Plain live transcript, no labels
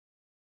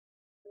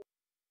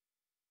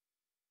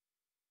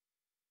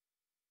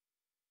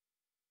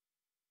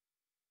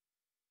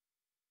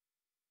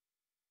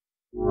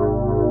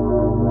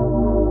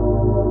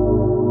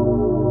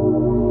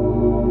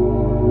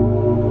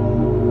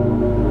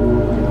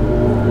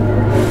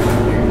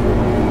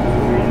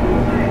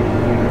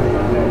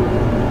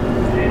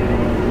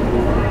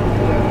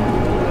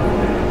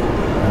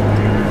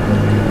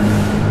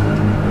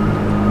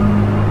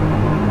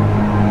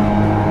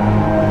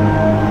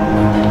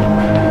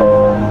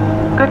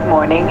Good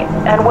morning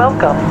and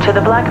welcome to the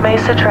Black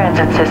Mesa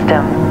Transit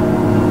System.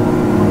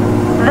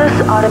 This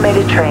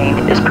automated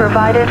train is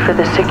provided for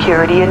the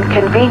security and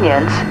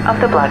convenience of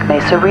the Black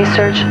Mesa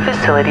Research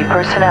Facility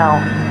personnel.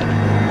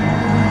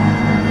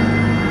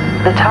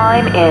 The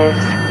time is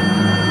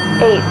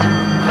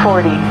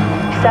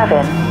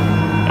 8:47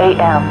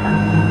 a.m.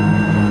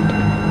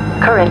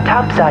 Current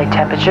topside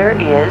temperature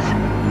is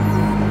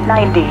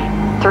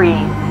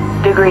 93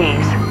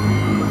 degrees,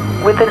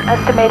 with an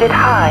estimated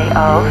high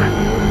of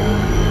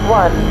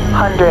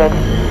 105.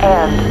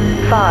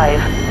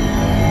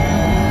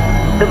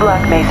 The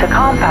Black Mesa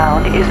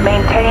compound is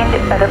maintained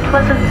at a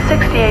pleasant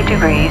 68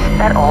 degrees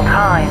at all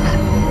times.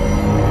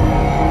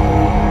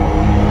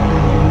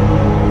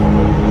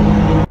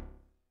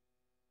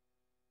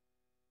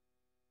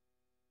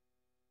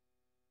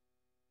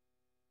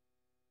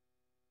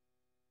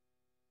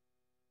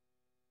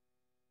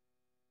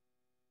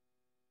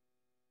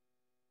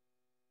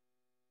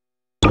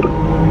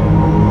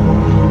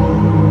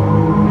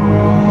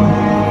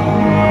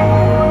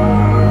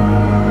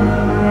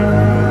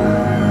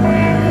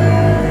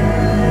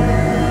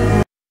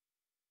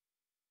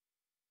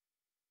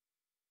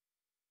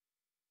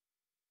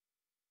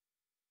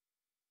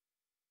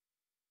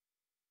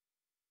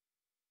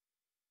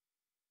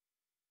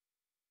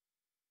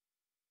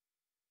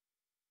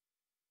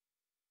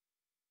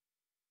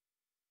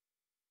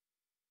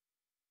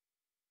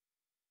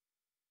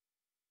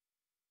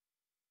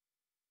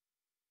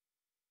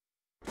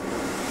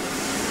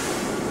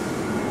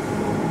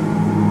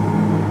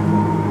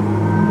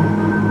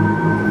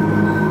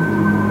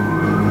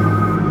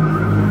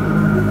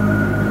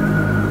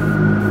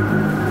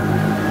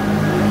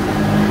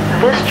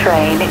 This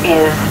train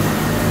is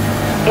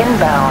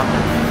inbound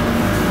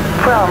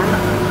from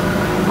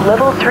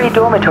Level 3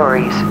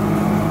 dormitories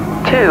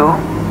to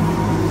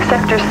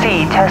Sector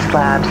C test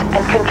labs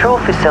and control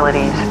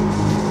facilities.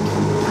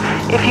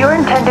 If your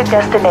intended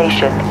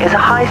destination is a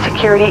high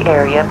security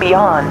area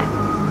beyond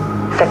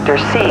Sector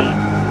C,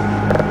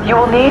 you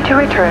will need to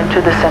return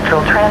to the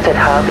Central Transit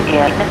Hub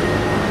in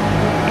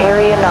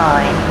Area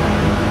 9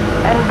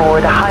 and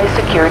board a high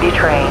security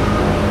train.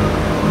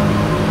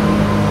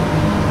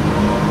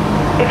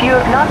 If you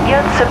have not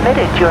yet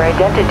submitted your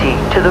identity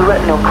to the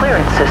retinal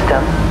clearance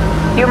system,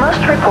 you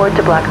must report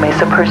to Black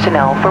Mesa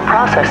personnel for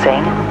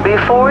processing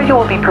before you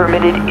will be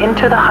permitted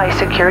into the high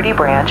security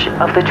branch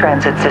of the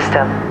transit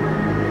system.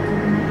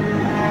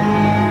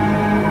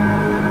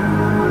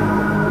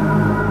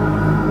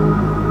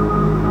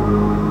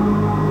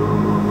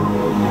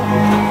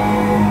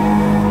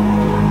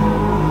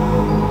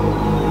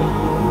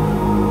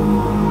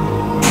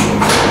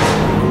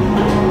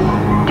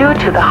 Due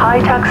to the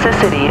high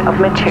toxicity of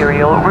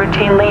material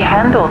routinely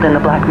handled in the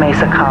Black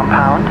Mesa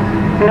compound,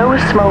 no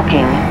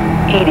smoking,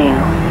 eating,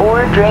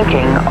 or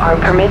drinking are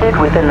permitted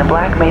within the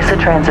Black Mesa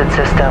transit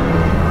system.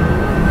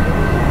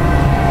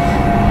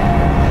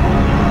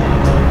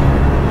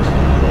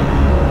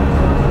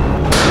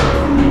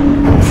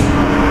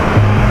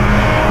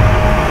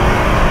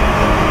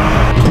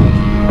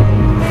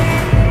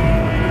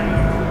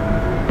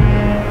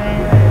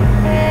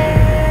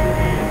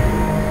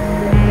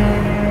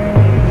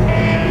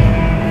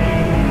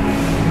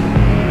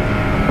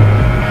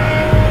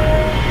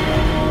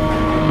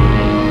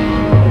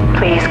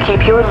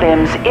 Keep your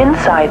limbs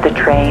inside the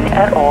train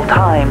at all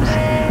times.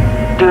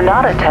 Do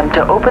not attempt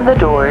to open the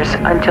doors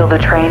until the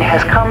train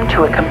has come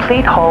to a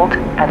complete halt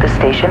at the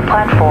station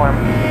platform.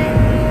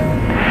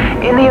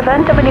 In the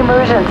event of an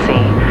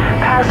emergency,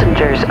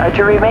 passengers are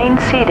to remain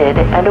seated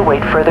and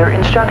await further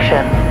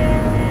instruction.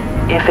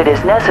 If it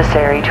is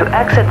necessary to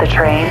exit the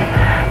train,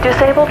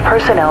 disabled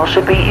personnel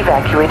should be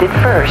evacuated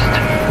first.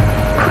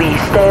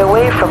 Please stay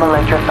away from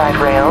electrified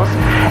rails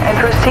and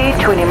proceed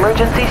to an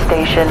emergency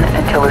station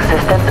until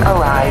assistance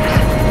arrives.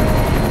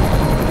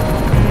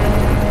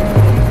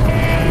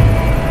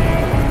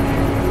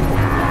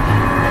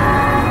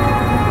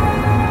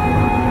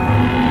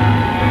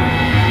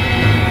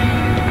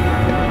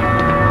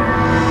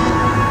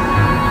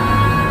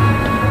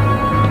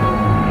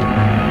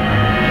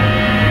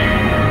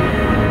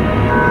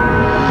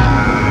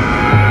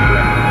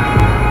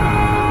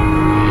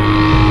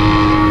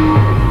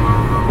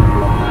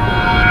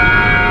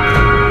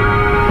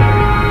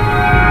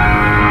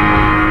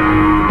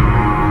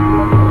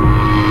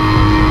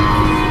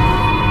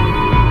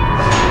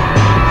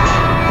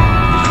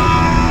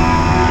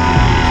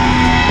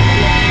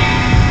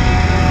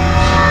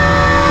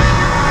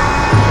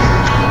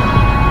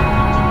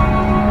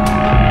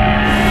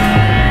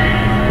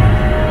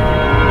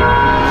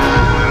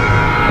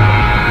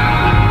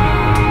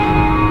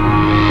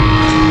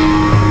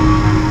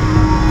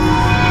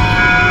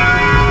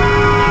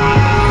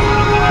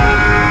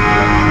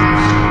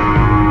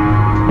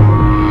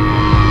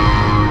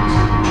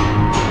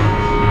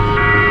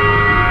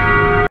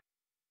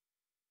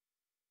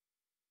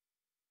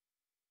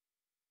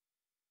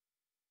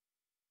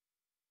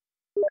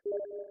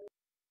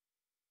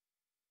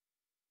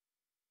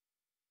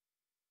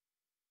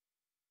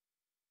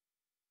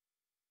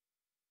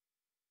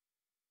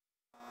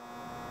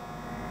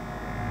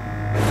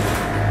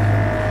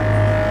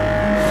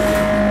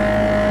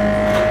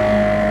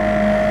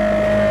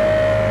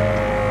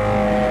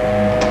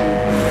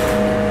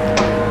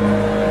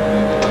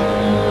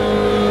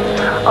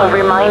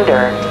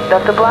 reminder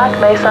that the Black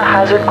Mesa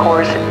Hazard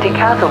Course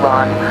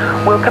Decathlon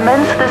will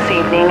commence this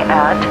evening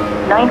at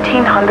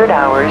 1900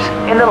 hours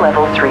in the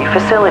Level 3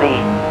 facility.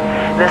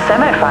 The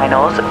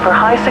semifinals for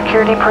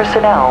high-security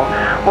personnel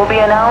will be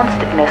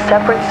announced in a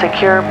separate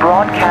secure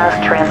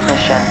broadcast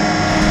transmission.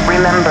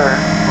 Remember,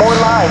 more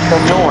lives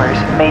than yours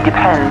may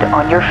depend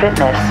on your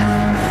fitness.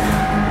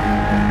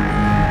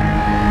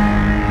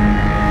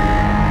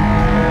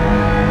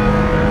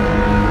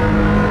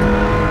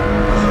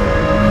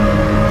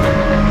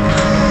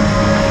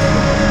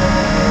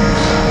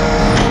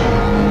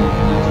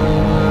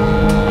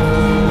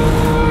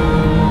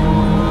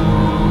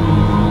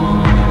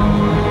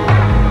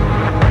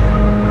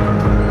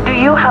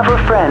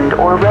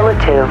 Or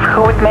relative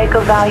who would make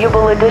a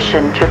valuable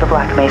addition to the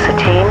Black Mesa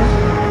team?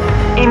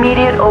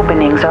 Immediate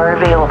openings are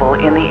available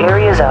in the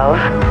areas of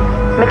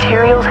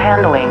materials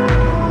handling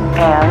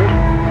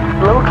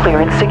and low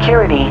clearance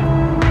security.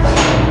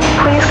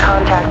 Please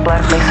contact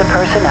Black Mesa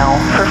personnel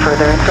for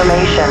further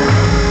information.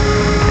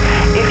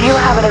 If you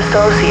have an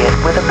associate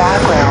with a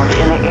background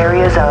in the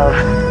areas of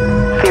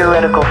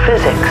theoretical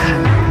physics,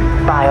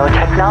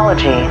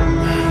 biotechnology,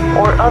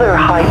 or other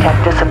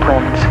high-tech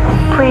disciplines,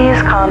 please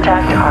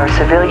contact our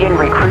civilian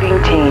recruiting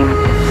team.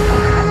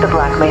 The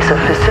Black Mesa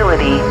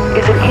facility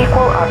is an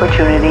equal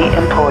opportunity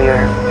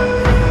employer.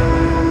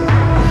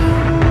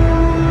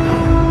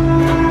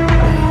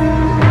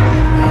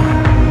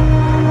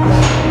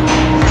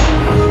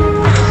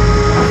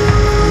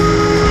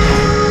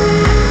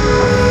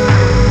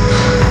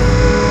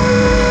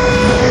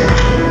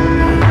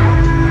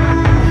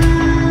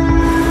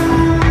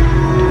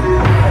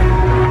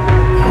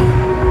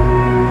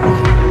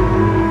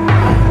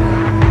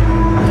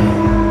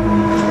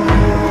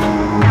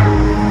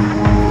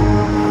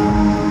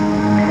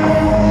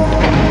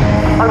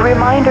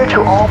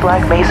 To all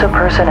Black Mesa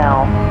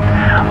personnel,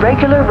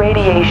 regular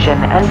radiation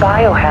and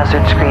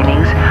biohazard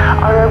screenings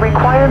are a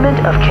requirement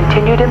of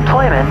continued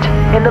employment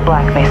in the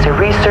Black Mesa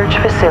Research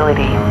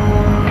Facility.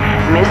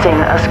 Missing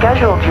a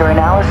scheduled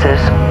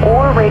urinalysis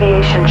or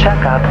radiation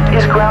checkup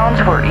is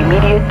grounds for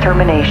immediate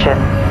termination.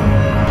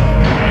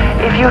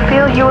 If you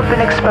feel you have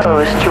been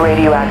exposed to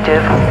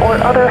radioactive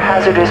or other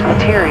hazardous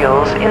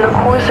materials in the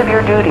course of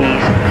your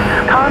duties,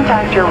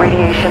 contact your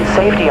radiation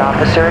safety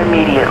officer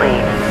immediately.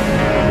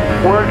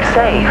 Work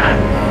safe.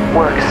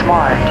 Work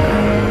smart.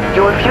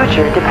 Your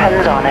future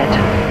depends on it.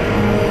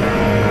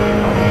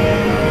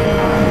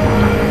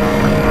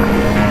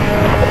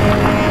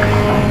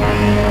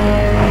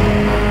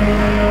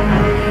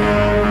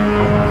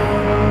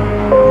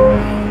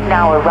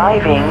 Now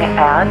arriving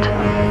at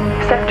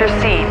Sector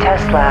C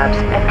test labs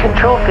and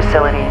control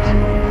facilities.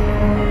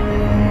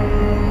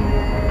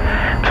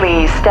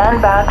 Please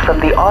stand back from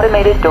the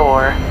automated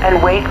door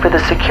and wait for the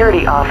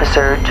security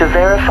officer to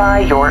verify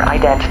your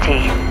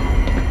identity.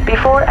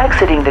 Before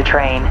exiting the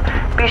train,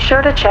 be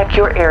sure to check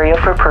your area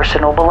for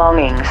personal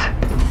belongings.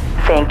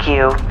 Thank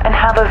you, and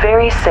have a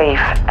very safe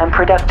and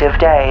productive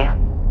day.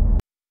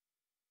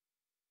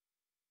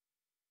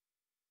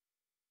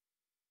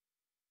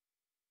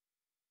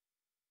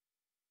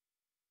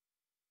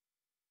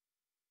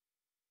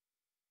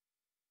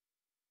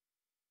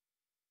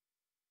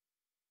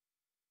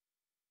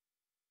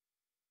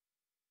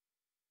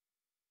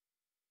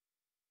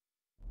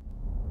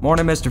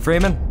 Morning, Mr.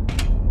 Freeman.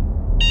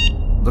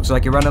 Looks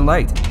like you're running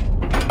late.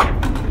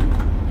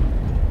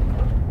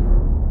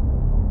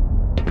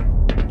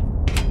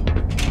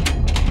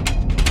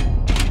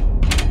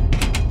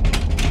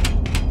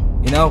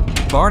 You know,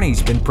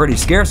 Barney's been pretty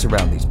scarce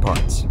around these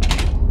parts.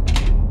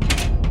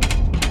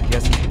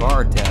 Guess his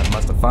bar tab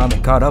must have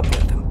finally caught up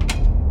with him.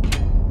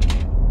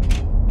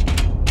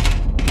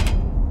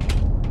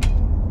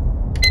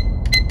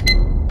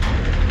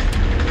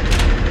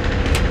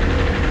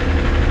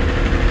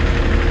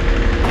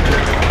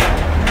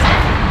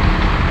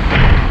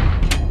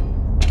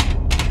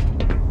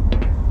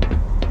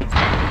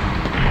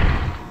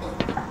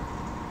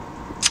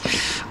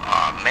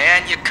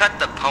 You cut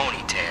the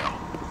ponytail.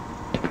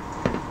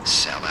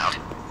 Sellout.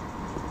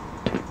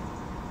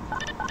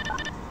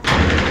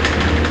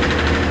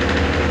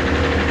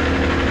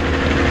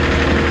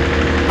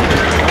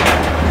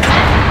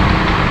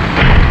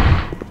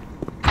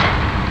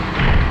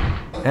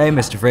 Hey,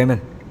 Mr.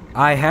 Freeman.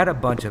 I had a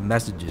bunch of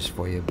messages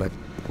for you, but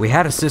we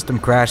had a system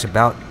crash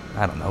about,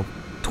 I don't know,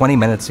 20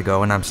 minutes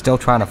ago, and I'm still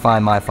trying to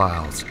find my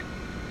files.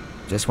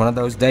 Just one of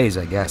those days,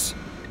 I guess.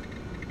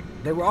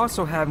 They were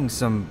also having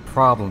some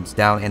problems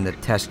down in the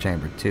test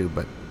chamber too,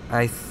 but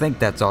I think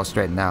that's all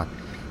straightened out.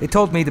 They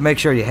told me to make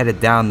sure you headed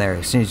down there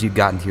as soon as you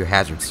got into your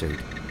hazard suit.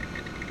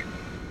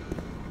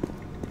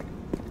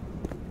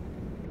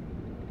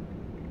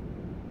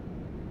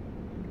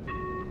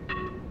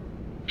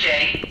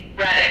 J.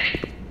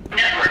 Raddick,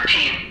 network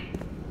team.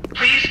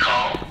 Please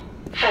call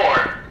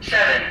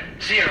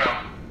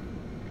 470.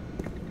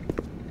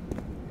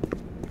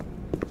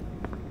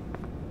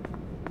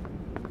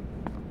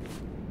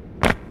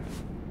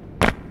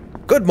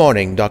 Good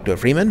morning, Dr.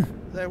 Freeman.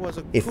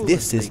 If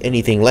this is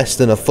anything less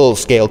than a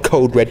full-scale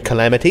code red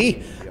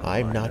calamity,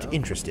 I'm not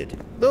interested.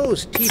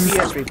 Those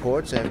TPS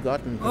reports have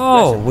gotten...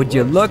 Oh, would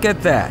you look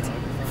at that?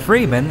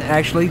 Freeman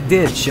actually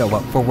did show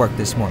up for work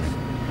this morning.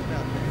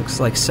 Looks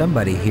like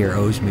somebody here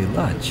owes me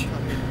lunch.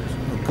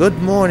 Good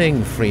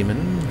morning,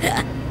 Freeman.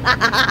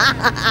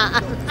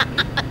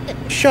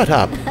 Shut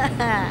up.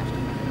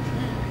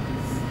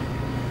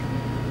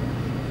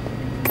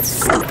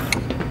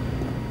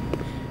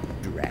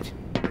 Drat.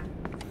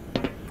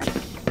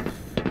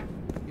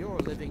 You're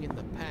living in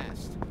the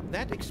past.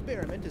 That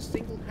experiment is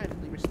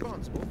single-handedly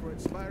responsible for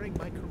inspiring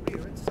my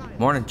career in science.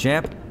 Morning,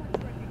 champ.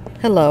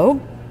 Hello?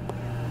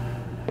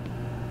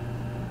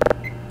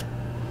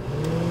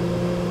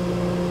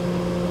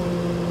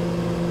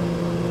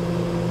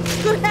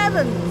 Good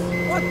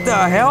heavens! What the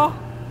hell?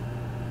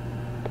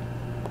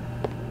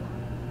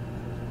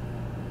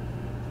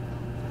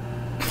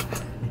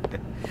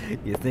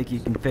 You think you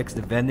can fix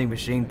the vending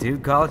machine too,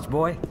 college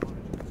boy?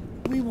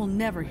 We will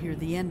never hear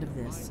the end of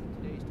this.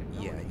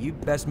 Yeah, you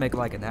best make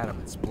like an atom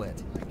and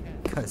split.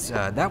 Cause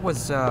that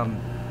was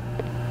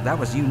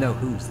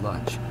you-know-who's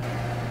lunch.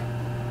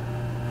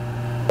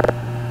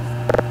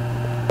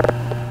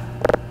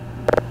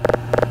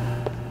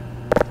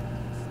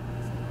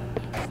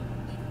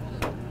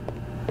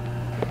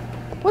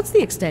 What's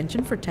the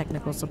extension for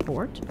technical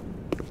support?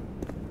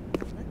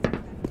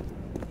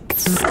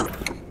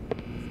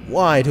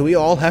 Why do we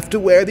all have to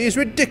wear these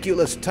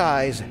ridiculous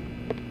ties?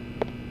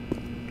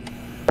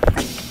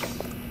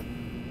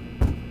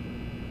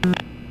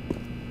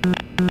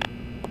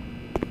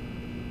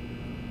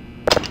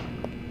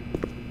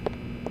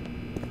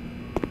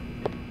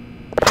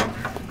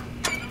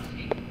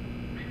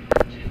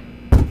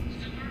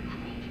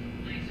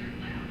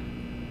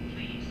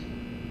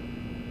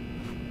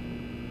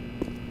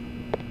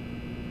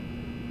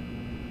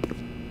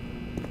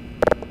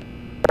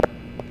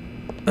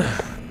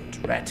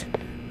 Drat.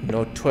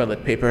 No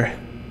toilet paper.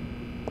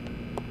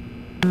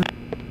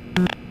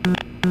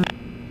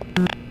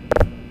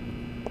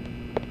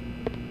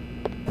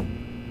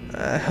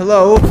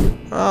 Hello?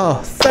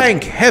 Oh,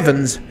 thank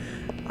heavens!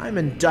 I'm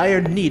in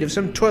dire need of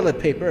some toilet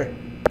paper.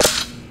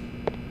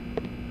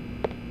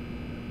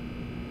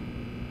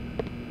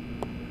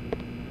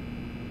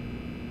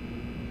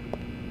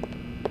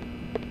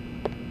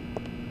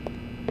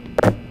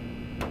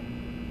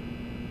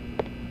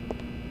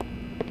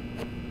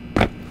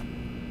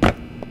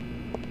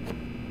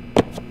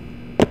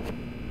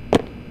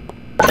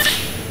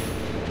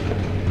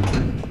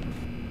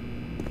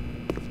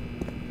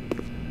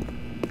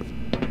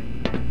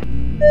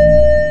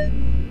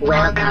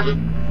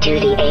 Welcome to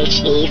the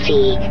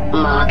HEV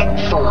Mark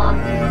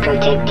IV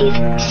Protective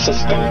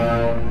System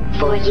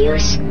for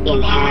use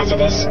in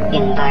hazardous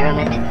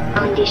environment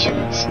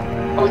conditions.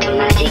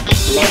 Automatic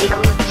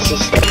medical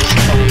systems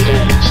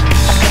engaged.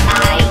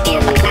 High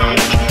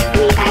impact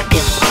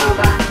reactive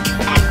armor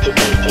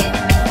activated.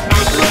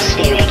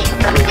 Atmospheric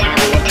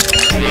contaminant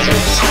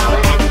sensors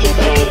power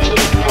activated.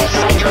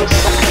 Vitals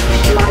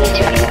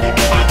monitoring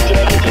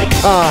activated.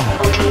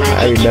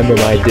 I remember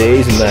my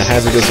days in the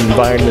hazardous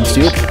environment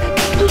suit.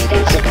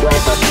 Defensive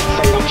weapon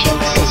selection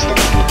system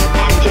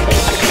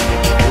activated.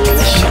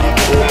 Munition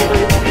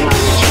level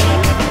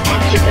monitoring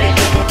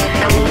activated.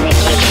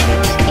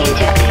 Communications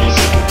interface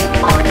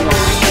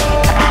online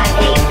at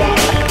a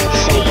very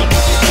safe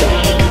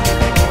day.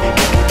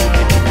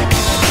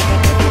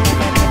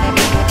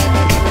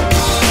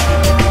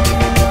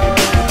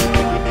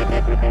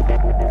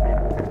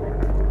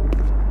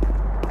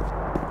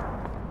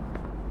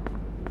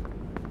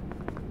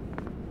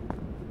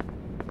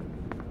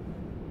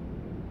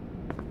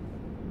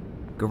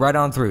 Go right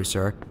on through,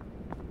 sir.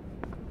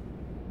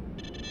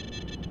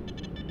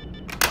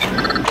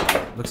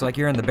 Looks like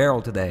you're in the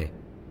barrel today.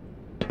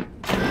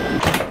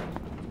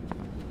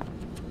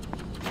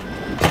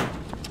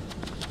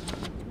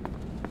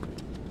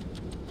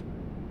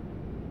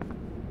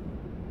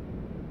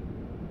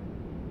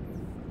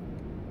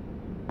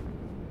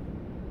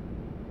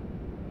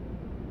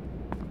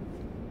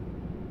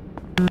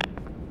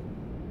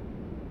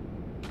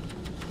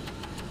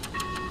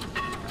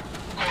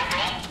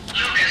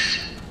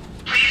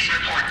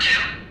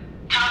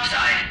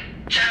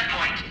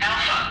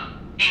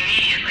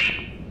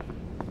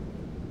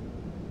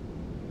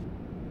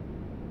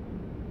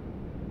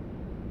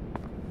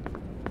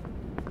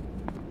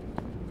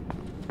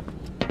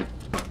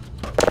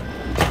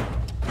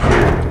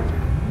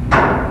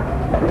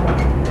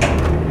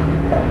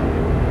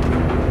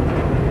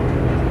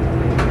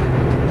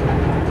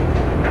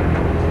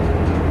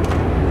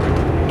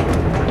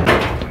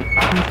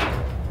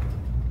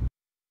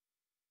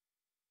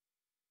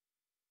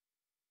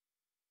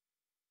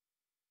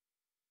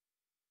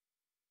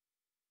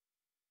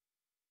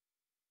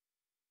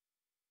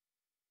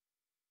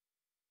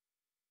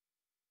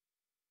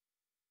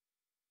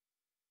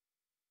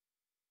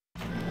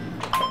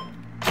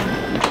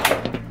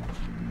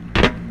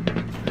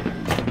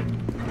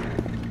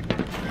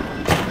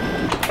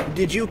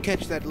 Did you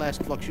catch that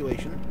last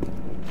fluctuation?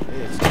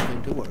 It's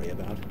nothing to worry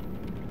about.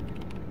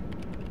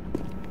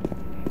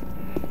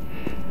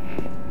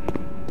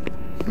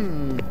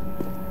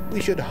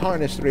 We should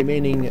harness the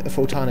remaining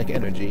photonic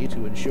energy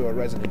to ensure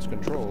resonance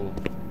control.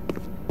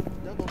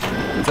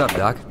 What's up,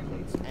 Doc?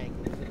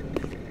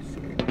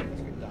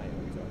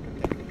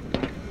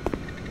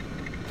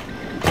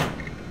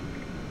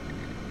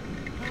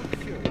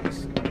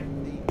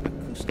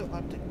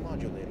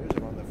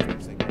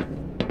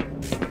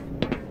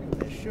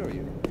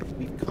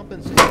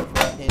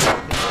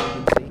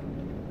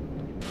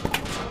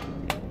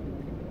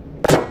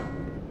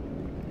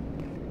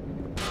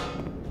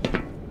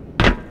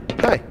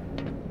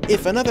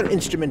 If another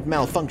instrument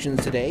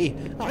malfunctions today,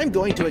 I'm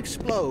going to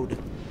explode.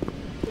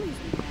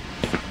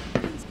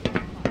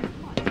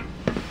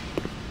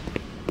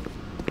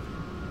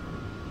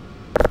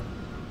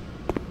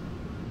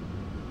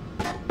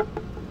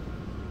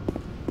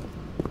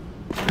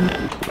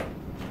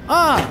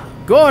 Ah,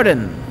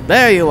 Gordon,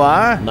 there you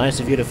are.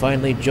 Nice of you to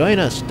finally join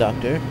us,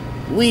 Doctor.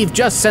 We've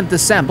just sent the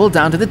sample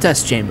down to the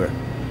test chamber.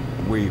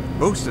 We've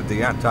boosted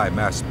the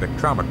anti-mass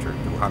spectrometer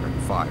to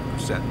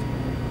 105%.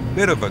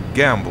 Bit of a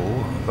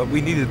gamble, but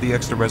we needed the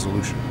extra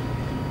resolution.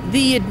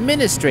 The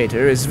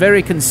administrator is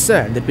very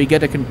concerned that we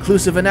get a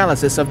conclusive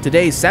analysis of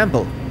today's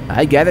sample.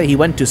 I gather he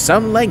went to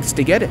some lengths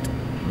to get it.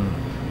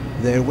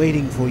 They're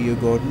waiting for you,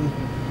 Gordon.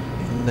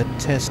 In the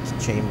test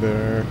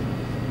chamber.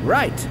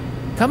 Right.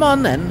 Come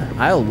on then,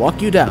 I'll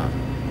walk you down.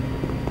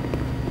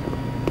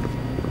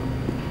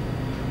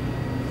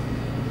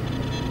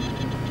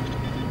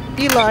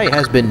 Eli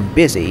has been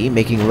busy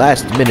making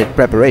last-minute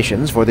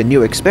preparations for the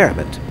new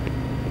experiment.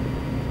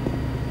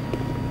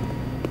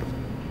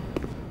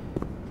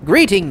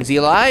 Greetings,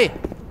 Eli.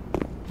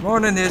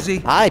 Morning,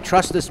 Izzy. I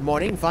trust this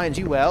morning finds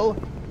you well.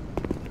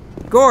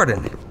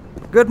 Gordon,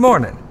 good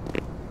morning.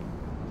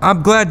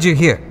 I'm glad you're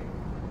here.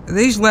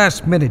 These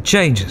last-minute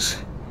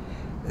changes,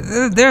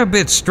 they're a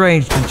bit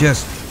strange to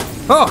just...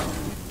 Oh!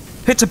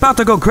 It's about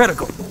to go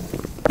critical.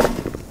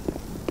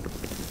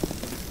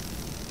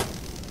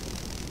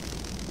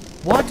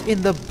 What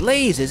in the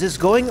blazes is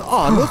going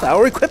on with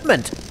our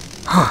equipment?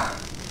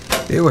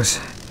 It was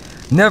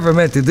never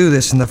meant to do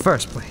this in the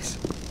first place.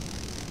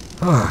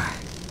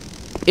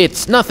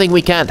 It's nothing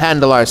we can't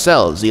handle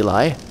ourselves,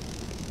 Eli.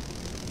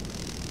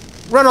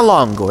 Run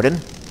along, Gordon.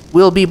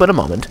 We'll be but a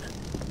moment.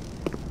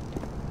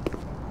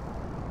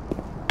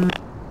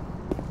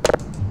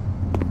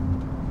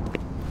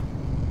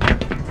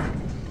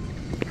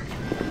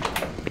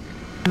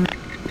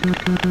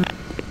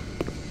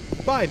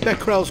 By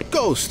Becquerel's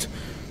ghost!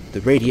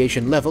 The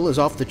radiation level is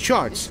off the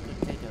charts.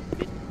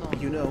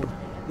 You know,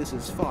 this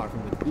is far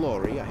from the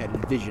glory I had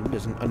envisioned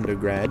as an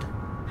undergrad.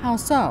 How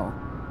so?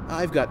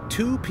 I've got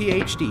 2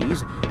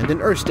 PhDs and an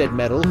Ørsted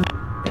medal,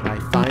 and I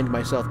find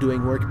myself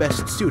doing work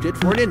best suited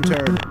for an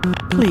intern.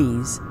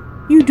 Please.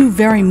 You do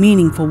very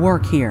meaningful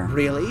work here.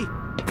 Really?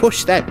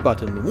 Push that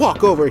button.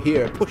 Walk over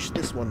here. Push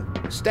this one.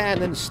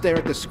 Stand and stare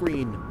at the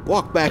screen.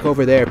 Walk back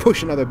over there.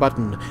 Push another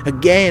button.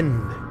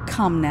 Again.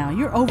 Come now,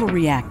 you're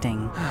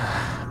overreacting.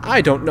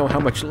 I don't know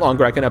how much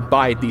longer I can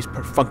abide these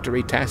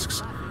perfunctory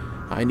tasks.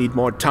 I need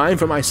more time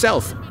for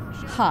myself.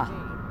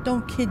 Ha!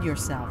 Don't kid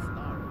yourself.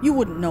 You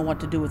wouldn't know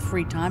what to do with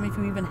free time if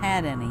you even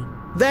had any.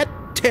 That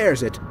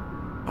tears it.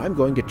 I'm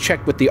going to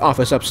check with the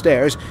office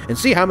upstairs and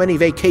see how many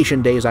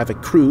vacation days I've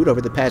accrued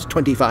over the past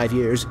 25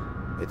 years.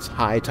 It's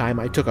high time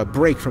I took a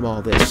break from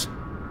all this.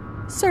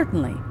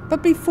 Certainly,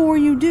 but before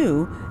you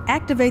do,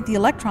 activate the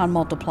electron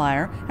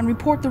multiplier and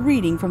report the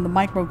reading from the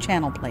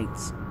microchannel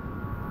plates.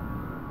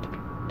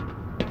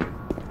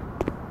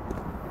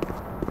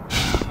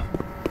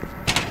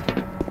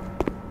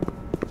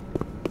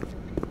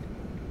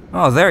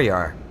 Oh, there you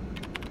are.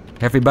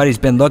 Everybody's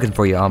been looking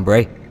for you,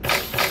 hombre.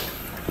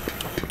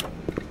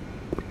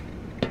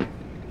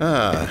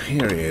 Ah,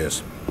 here he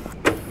is.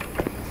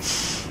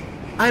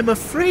 I'm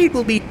afraid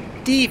we'll be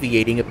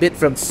deviating a bit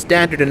from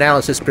standard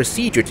analysis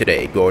procedure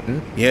today,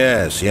 Gordon.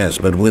 Yes,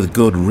 but with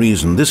good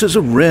reason. This is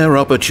a rare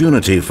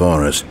opportunity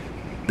for us.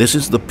 This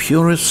is the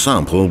purest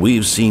sample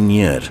we've seen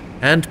yet.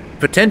 And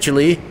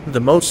potentially the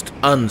most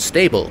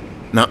unstable.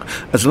 Now,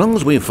 as long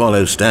as we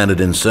follow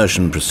standard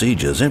insertion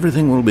procedures,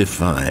 everything will be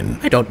fine.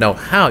 I don't know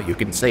how you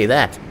can say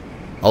that.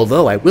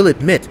 Although I will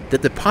admit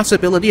that the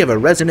possibility of a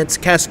resonance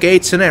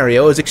cascade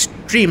scenario is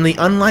extremely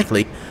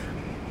unlikely.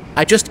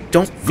 I just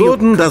don't feel...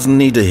 Gordon doesn't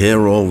need to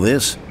hear all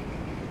this.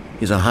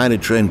 He's a highly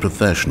trained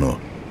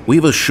professional.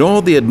 We've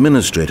assured the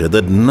administrator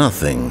that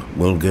nothing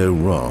will go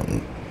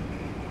wrong.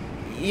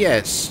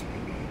 Yes,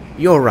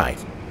 you're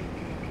right.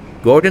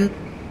 Gordon,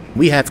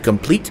 we have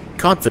complete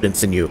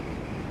confidence in you.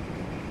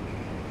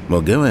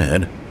 Well, go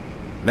ahead.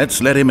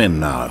 Let's let him in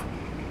now.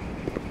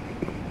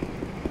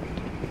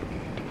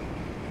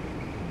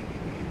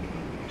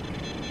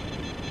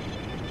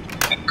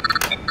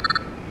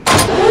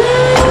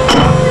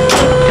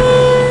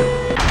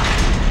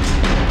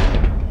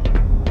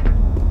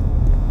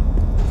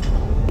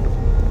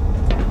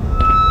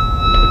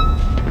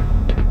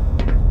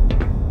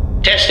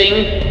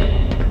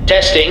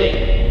 Testing.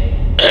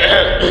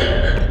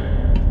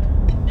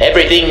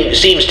 Everything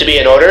seems to be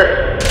in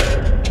order.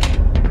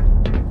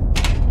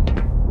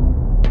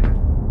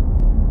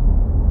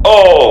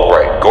 All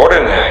right,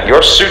 Gordon.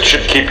 your suit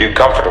should keep you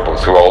comfortable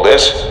through all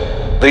this.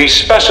 The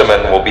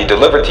specimen will be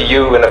delivered to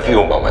you in a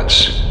few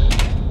moments.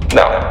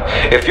 Now,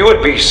 if you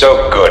would be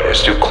so good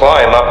as to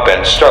climb up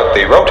and start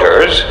the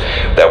rotors,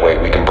 that way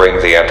we can bring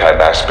the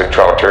anti-mass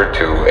spectrometer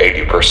to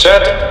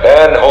 80%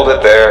 and hold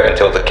it there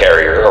until the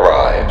carrier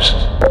arrives.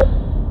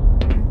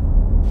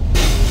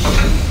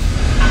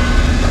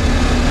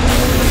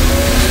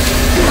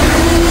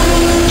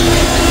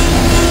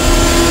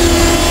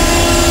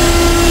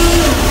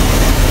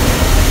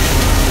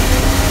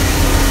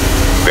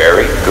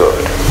 Very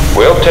good.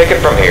 We'll take it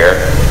from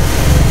here.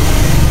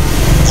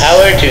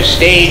 Power to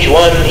stage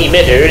 1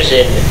 emitters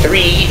in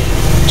 3,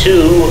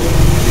 2,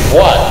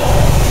 1.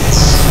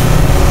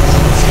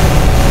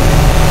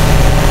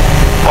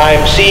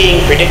 I'm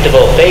seeing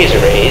predictable phase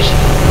arrays.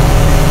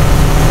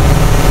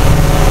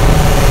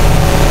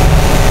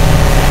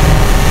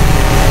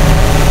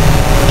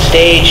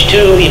 Stage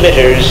 2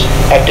 emitters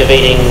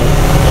activating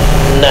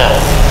now.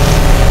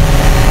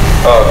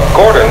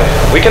 Gordon,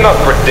 we cannot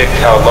predict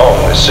how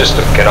long the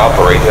system can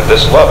operate at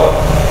this level,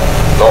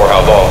 nor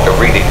how long the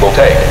reading will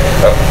take.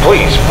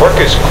 Please, work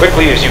as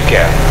quickly as you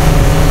can.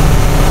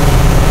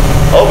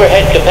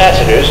 Overhead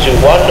capacitors to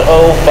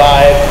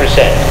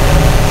 105%.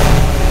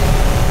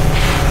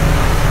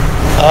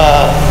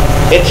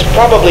 It's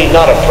probably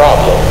not a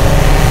problem.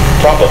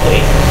 Probably.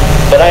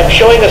 But I'm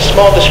showing a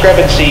small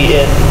discrepancy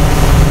in...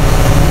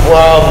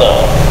 Well,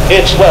 no.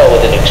 It's well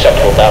within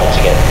acceptable bounds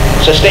again.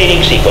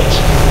 Sustaining sequence.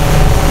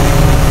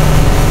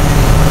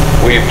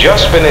 We've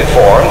just been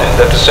informed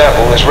that the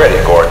sample is ready,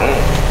 Gordon.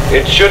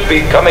 It should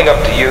be coming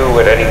up to you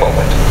at any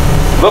moment.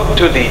 Look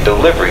to the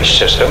delivery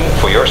system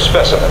for your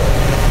specimen.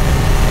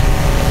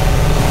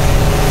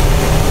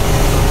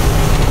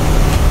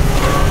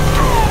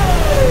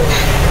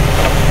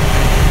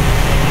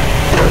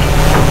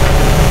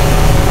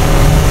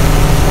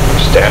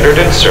 Standard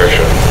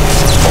insertion.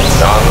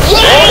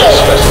 Non-standard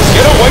specimen.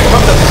 Get away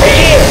from the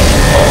page!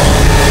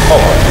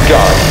 Oh my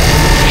God.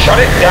 Shut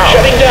it down.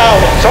 Shutting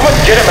down. Someone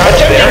get him out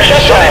of there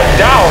and shut it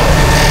down.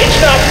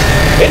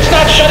 It's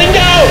not shutting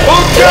down.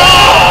 Oh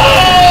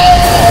God!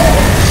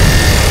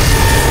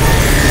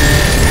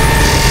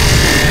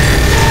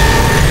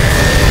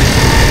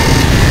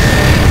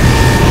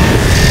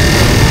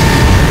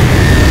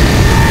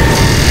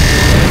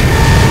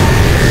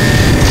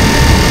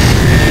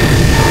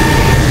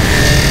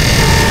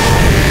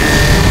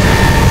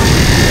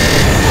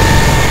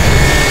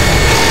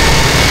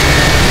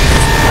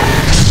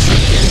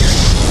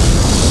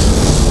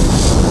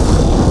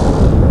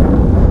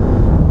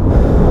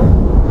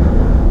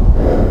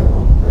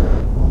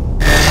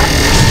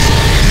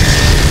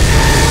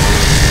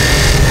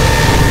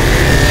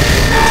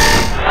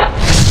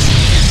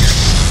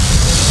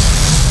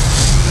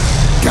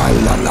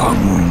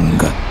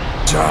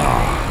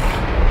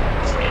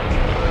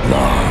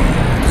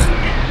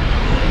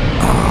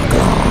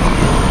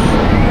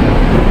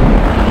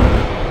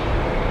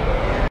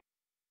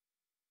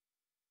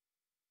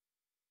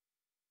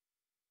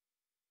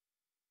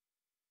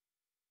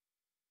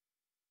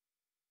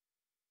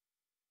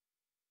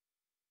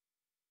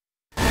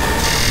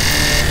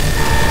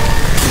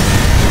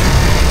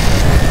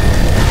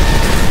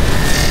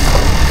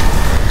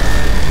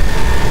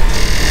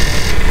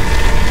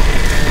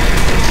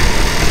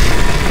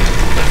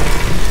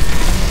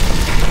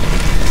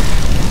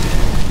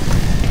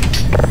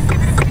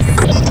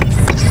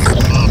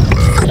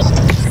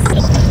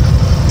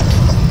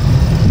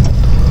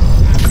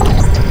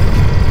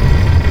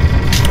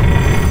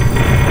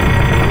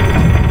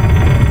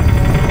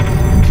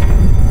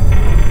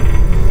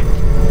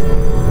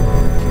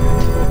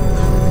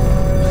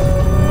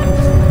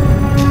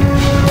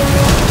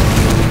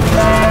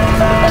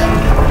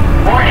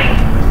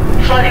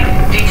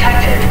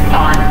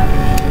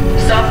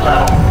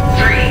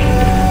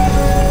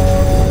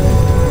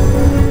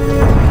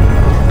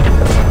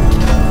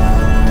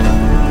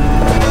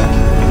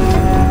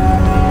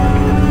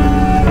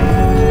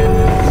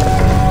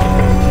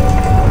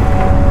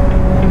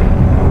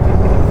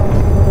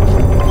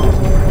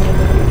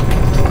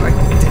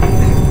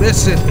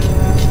 Listen,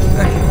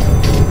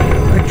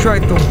 I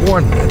tried to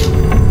warn them.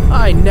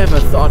 I never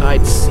thought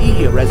I'd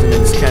see a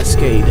resonance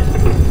cascade,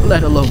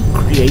 let alone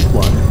create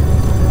one.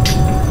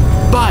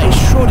 By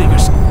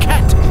Schrodinger's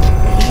cat,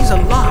 he's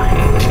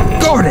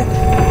alive. Gordon!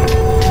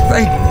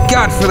 Thank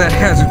God for that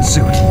hazard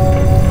suit.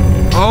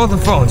 All the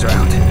phones are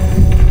out.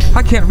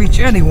 I can't reach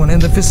anyone in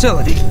the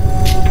facility.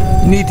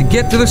 You need to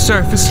get to the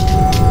surface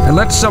and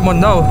let someone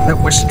know that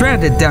we're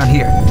stranded down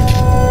here.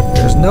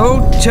 There's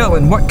no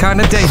telling what kind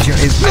of danger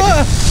is...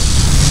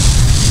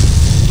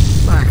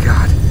 My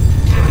God.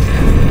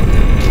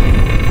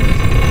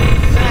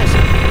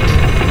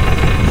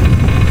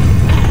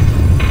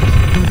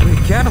 We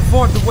can't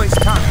afford to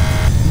waste time.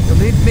 You'll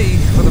need me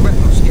for the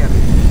retinal scanner.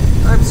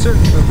 I'm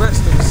certain the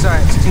rest of the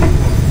science team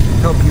will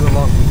help you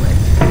along the way.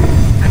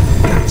 And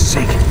for God's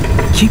sake,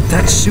 keep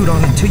that suit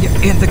on until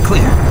you're in the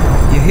clear.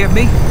 You hear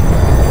me?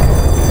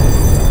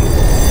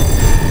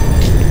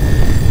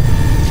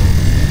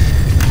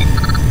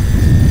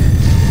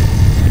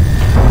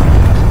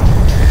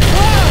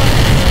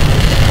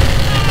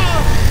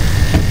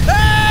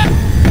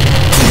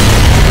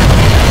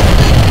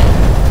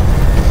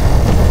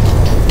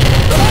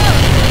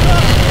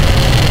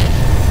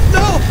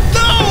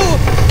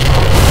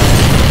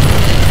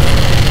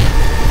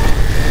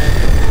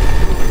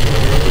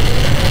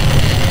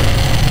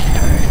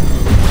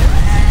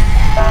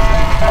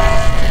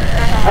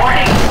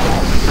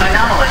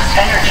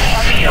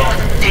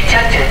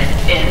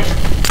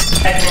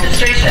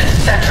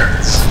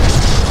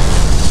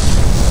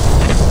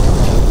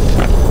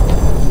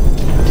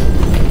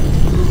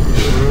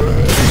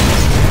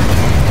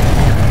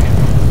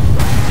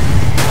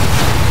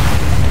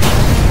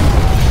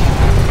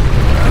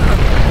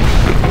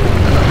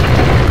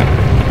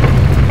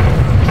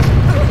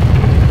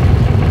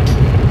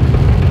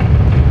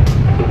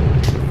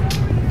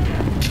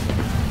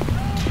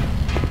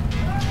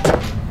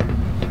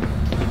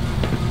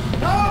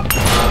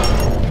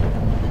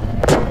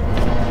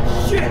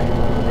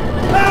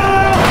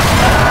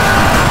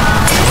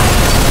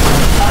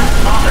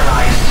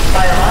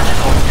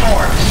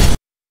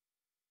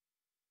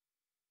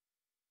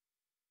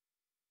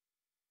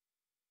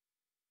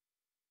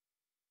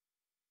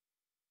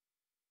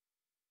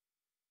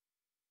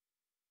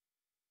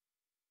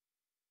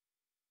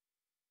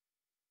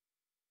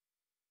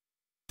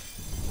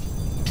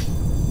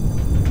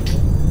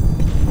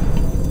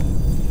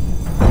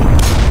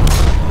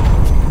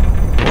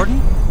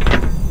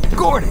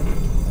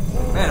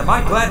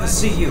 I glad to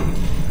see you.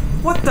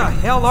 What the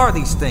hell are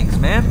these things,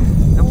 man?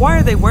 And why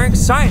are they wearing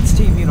science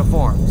team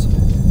uniforms?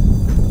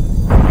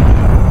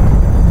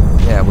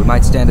 Yeah, we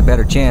might stand a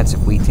better chance if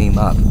we team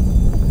up.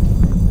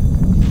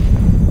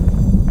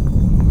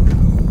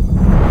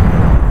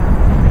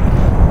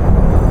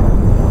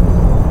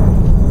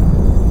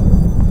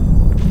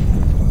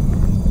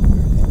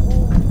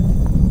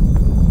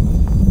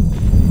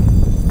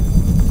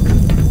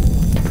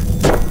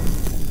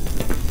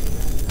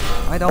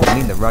 I don't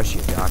mean to rush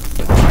you, Doc,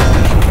 but we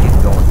should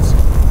get going soon.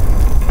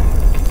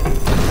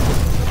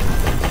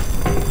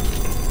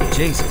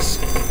 Jesus,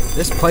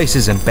 this place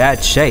is in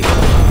bad shape. Into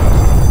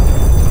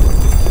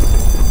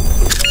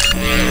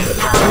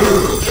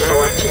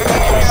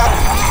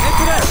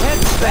that head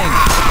thing!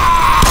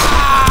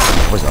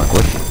 Was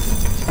awkward.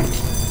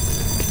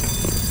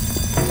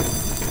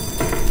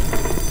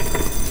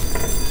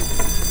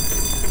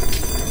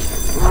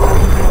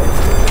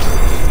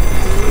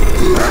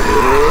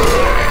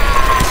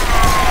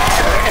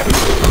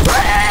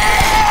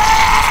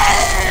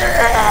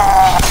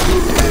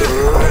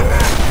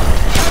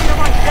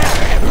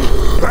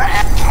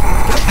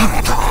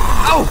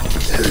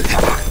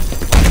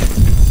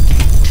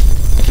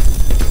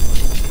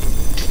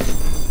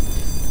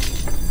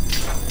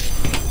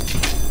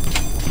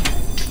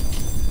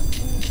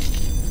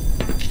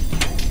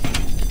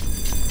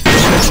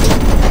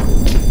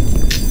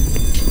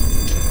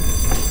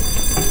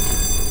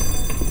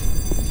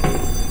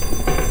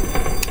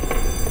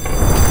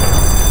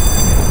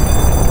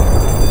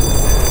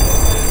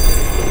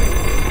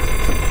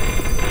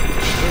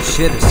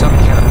 Shit is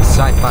something out of a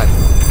sci-fi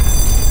movie.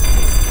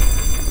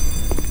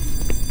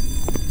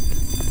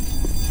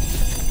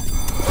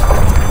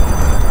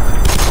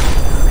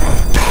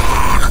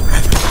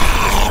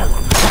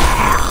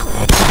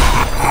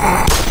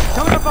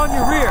 Coming up on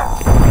your rear.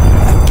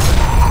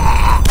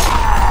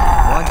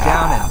 One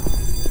down and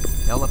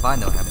hell if I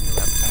know how many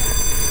left.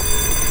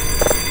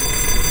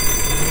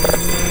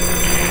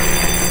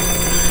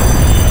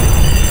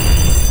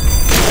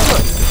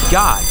 Good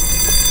God.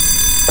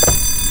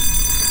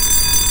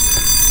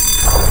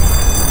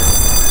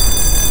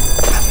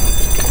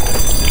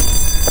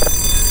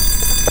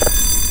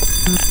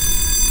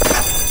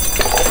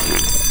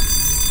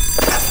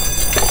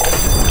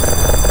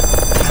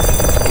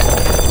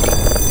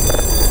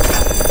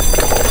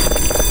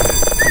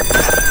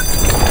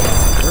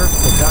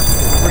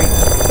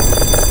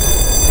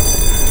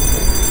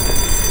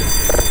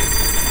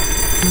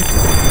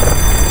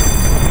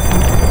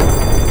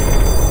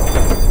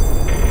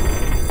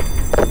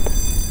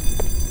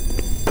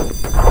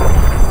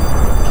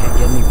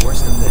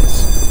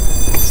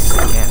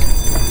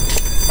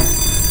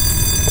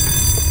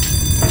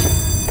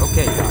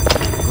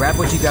 Grab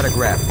what you gotta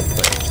grab,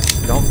 but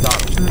don't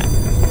dawdle.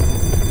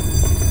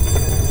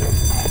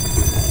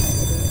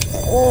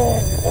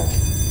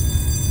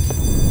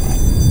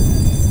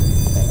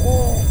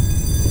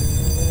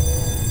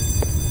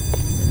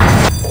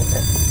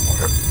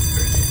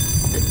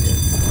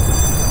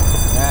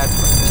 That's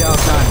right. Chow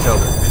time's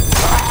over.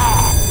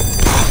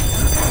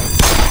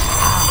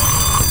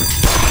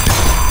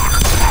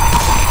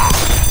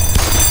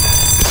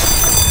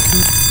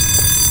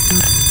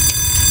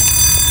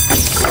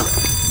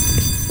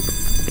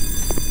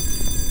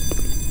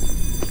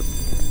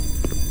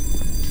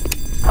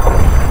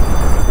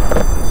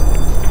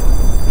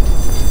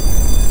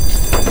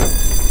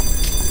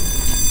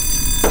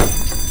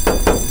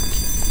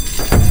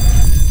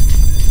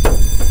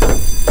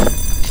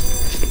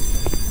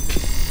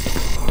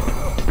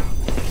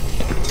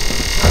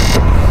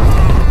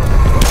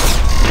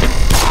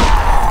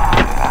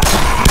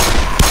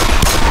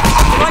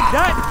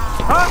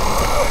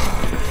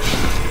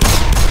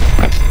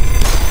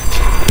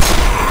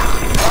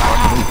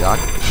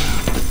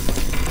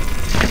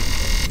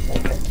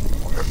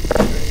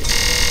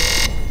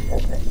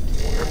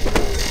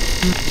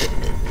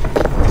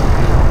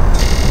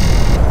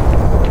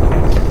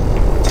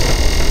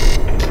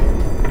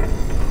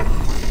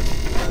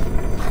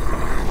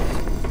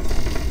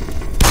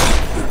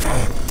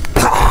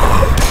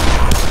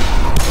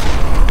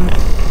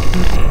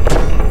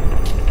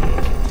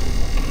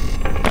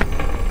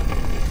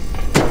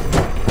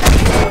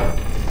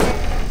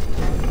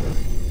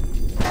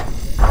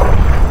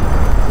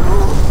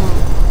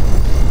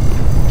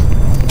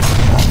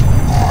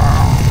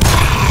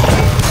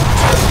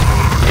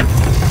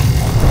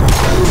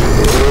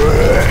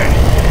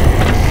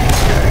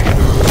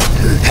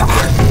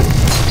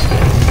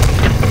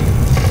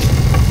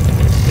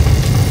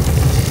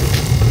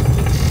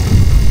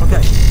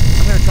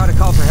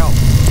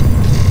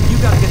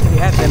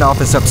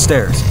 Office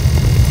upstairs.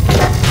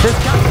 There's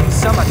got to be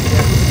somebody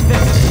there who can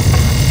fix this.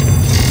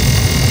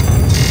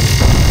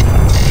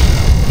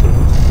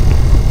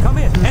 Come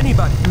in,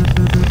 anybody.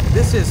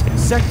 This is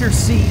Sector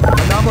C,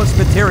 anomalous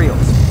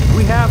materials.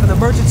 We have an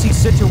emergency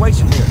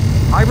situation here.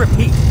 I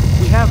repeat,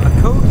 we have a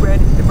code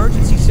red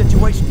emergency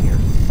situation here.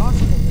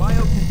 Possible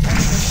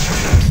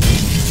biocontamination.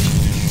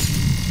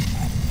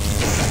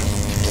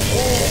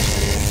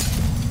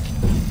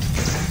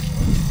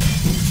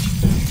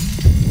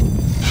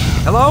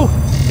 Hello?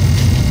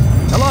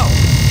 Hello?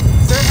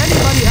 Is there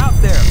anybody out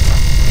there?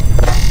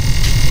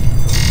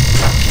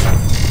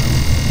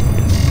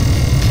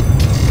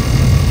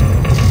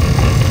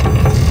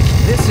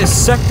 This is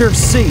Sector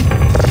C.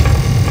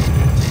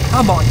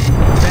 Come on, you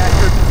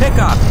bastard, pick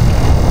up!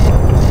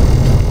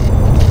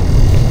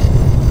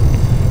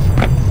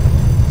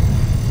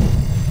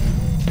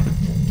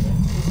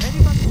 Is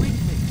anybody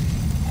reading me?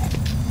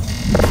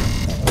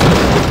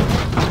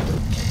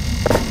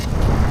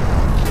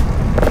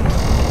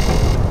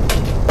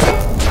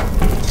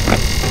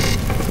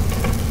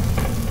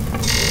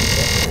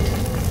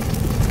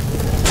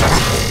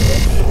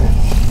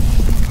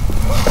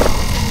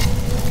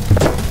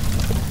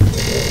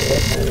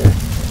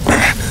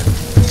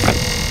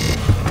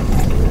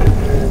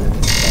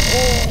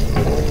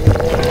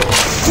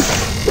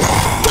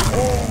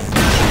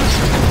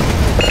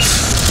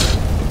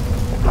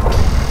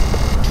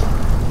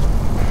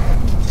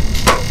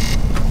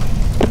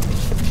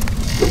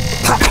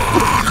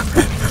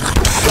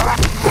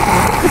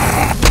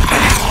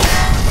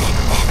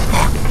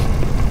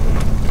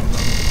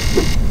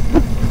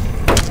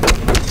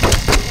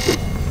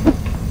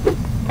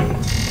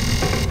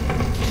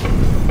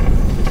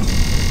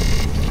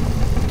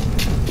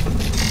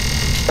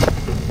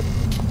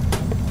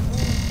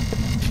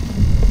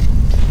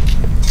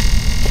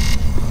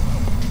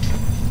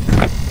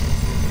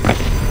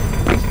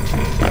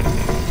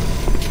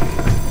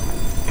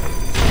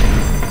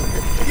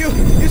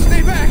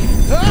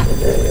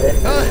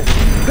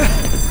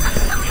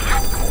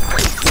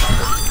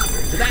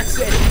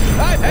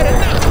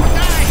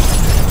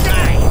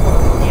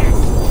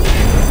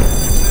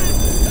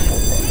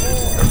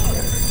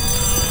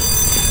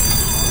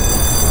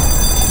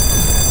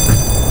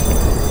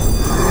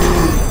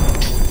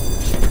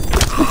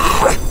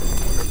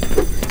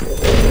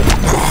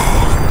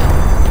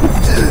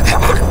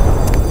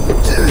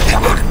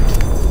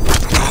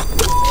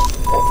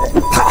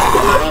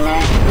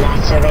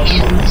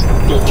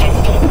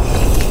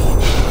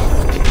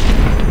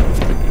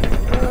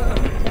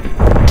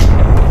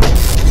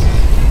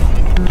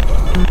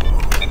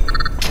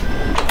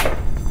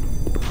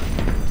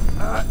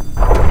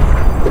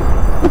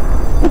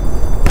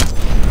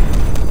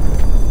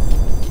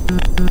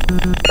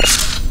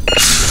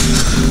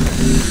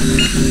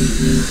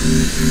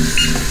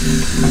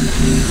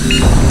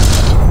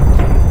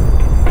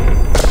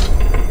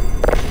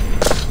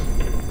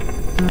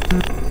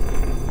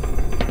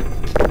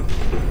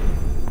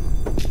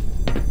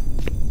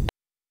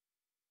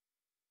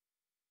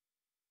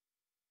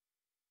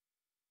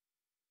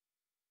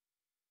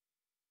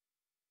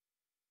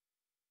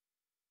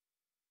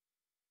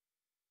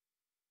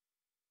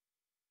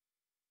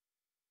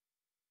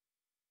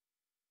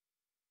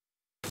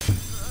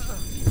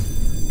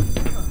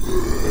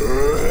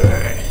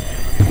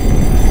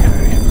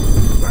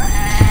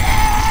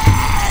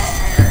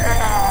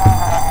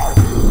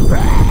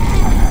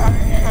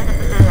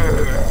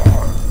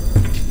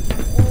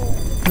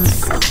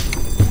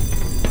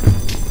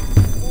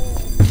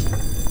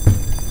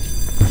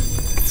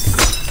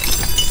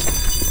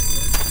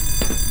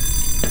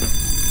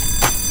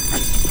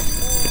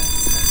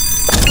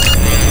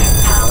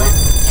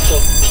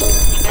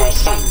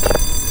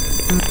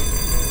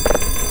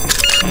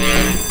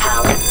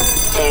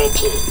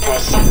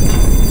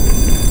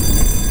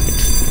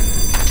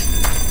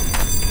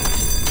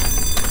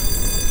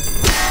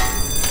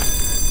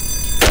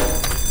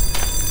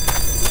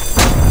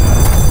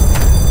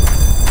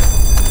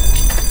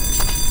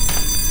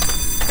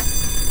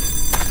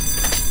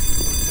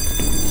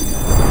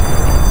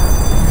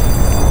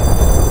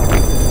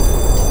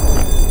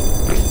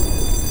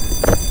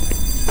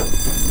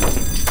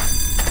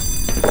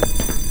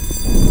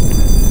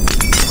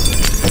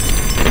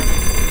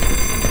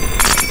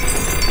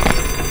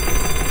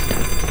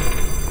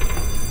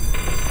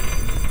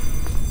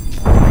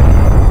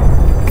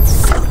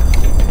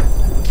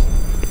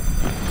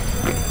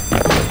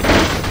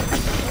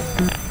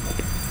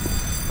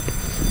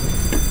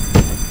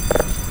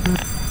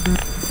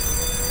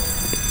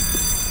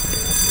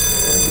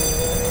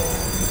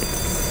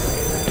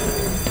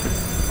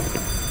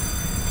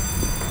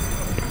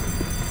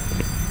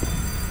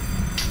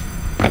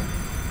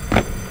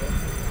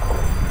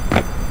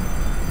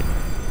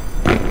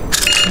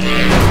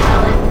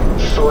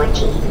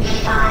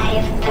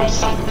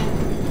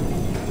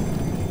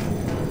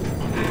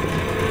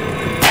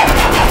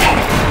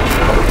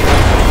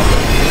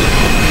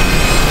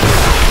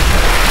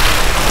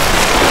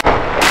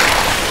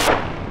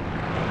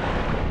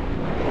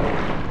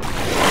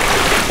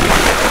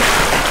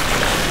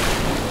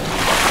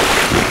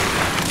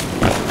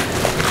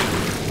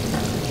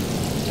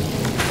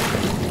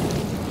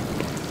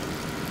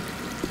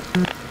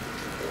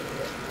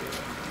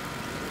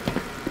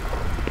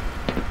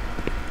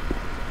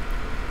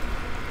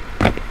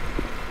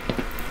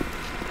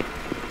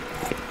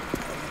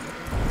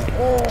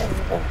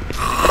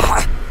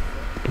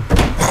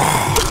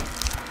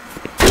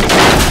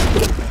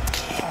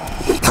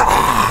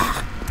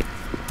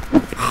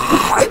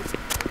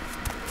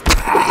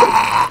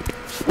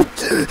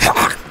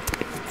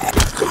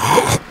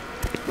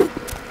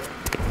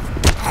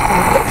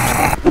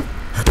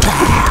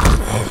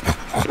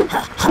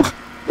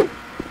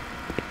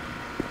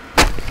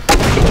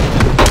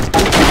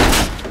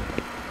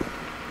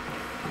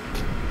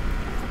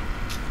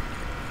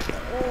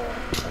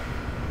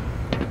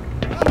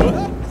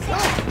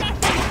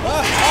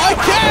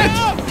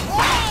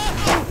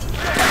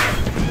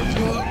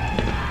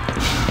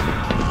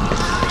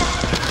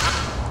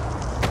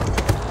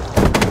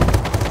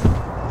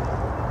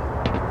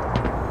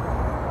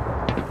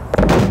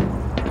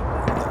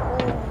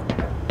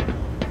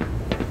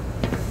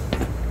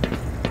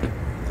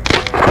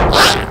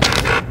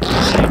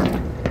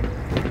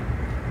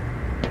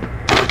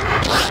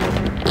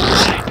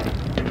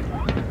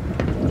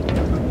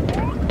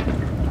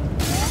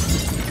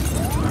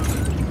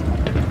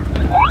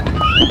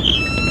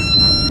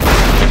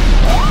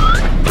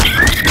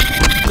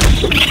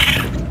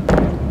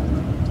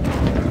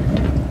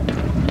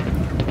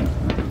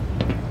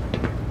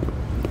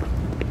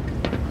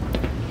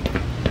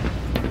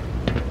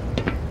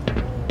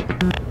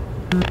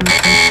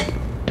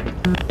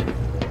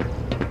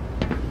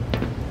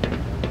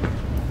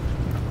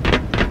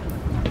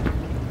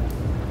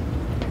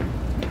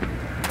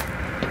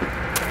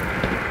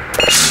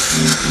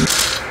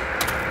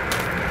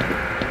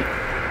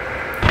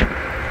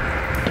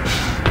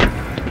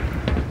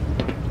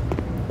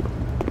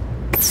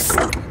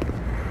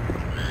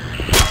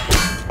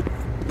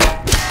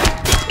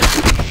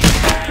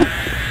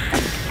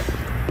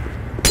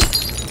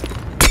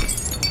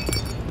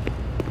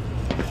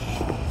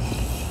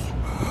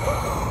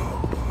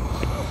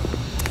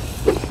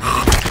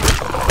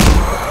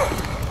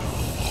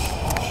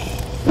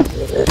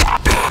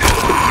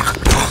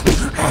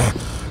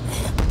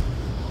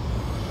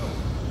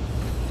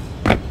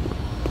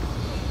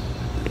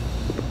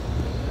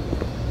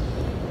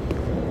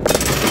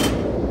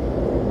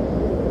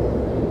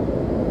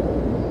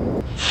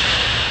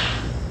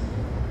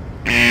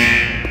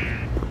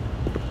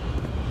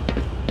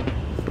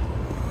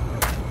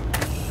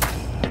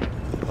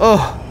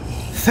 Oh,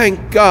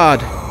 thank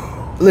God.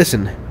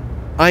 Listen,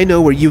 I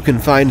know where you can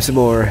find some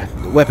more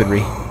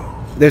weaponry.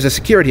 There's a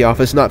security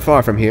office not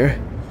far from here.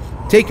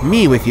 Take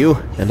me with you,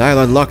 and I'll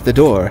unlock the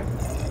door.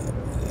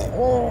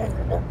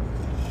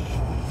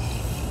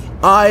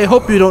 I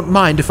hope you don't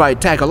mind if I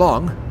tag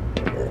along.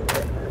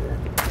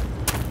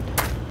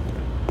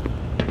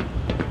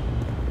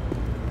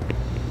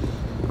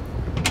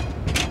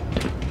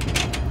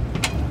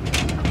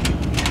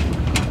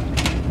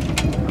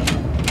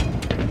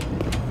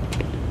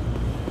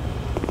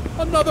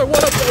 Another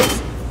one of those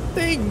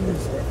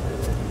things!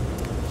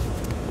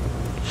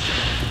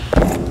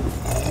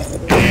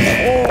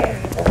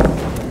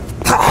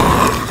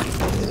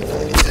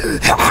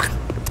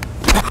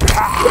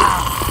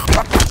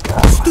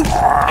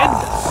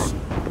 Stupendous!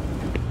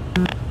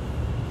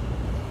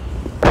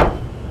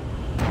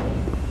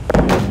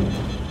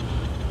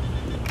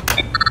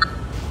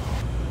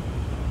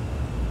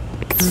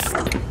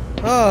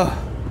 Ah,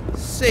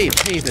 safe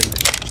haven.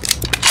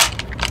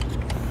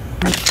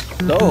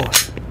 So,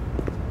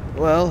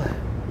 well,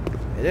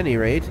 at any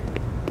rate,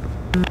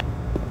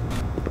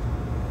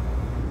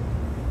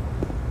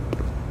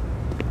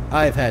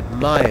 I've had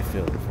my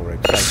fill for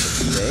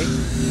excitement today.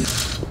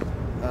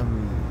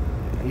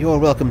 You're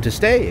welcome to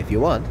stay if you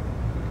want.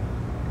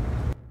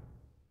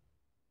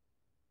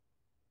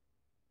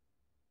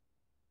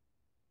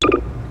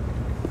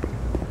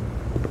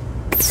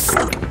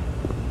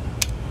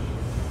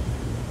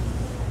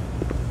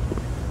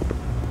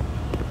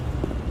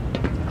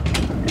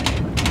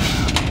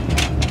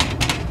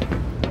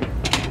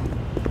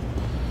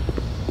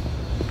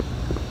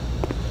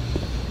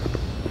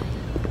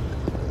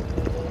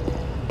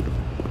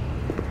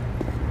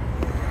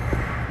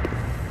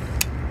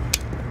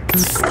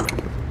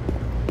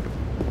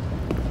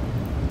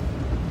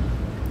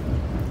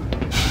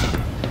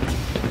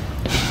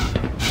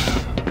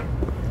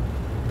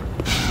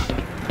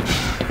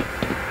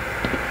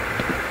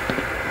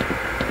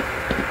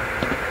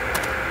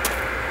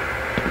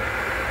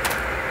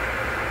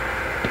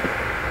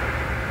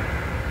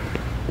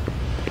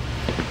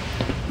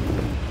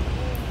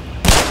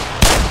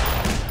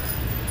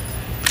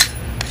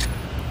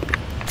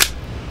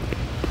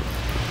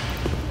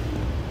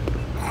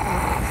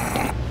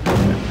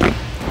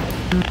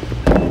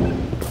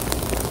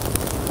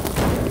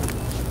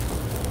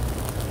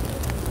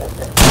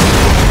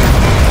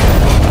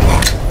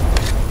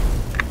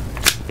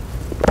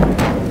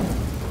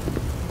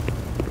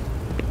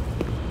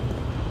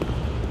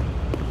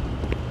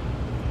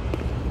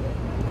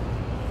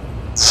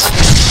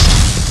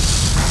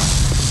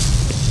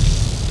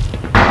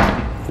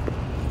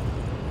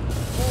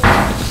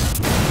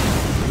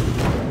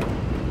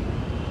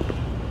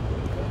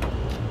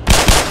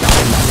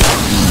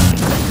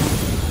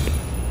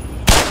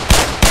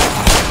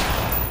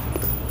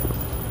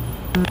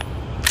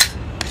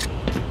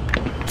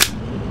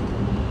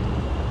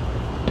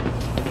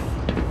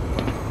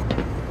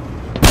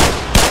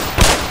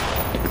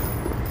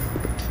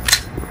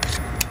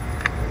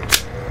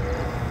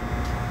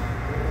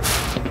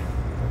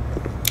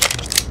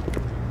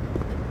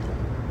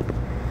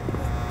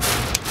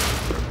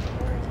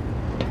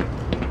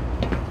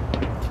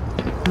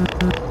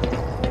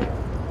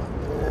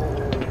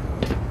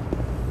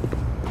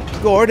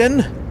 Gordon,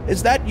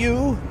 is that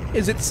you?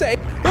 Is it safe?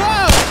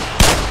 Ah!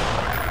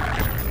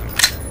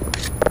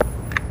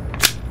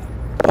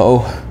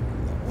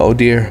 Oh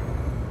dear.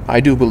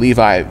 I do believe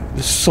I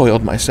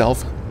soiled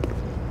myself.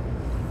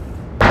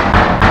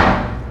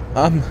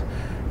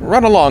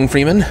 Run along,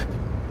 Freeman.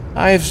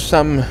 I've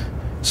some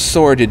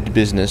sordid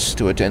business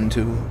to attend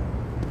to.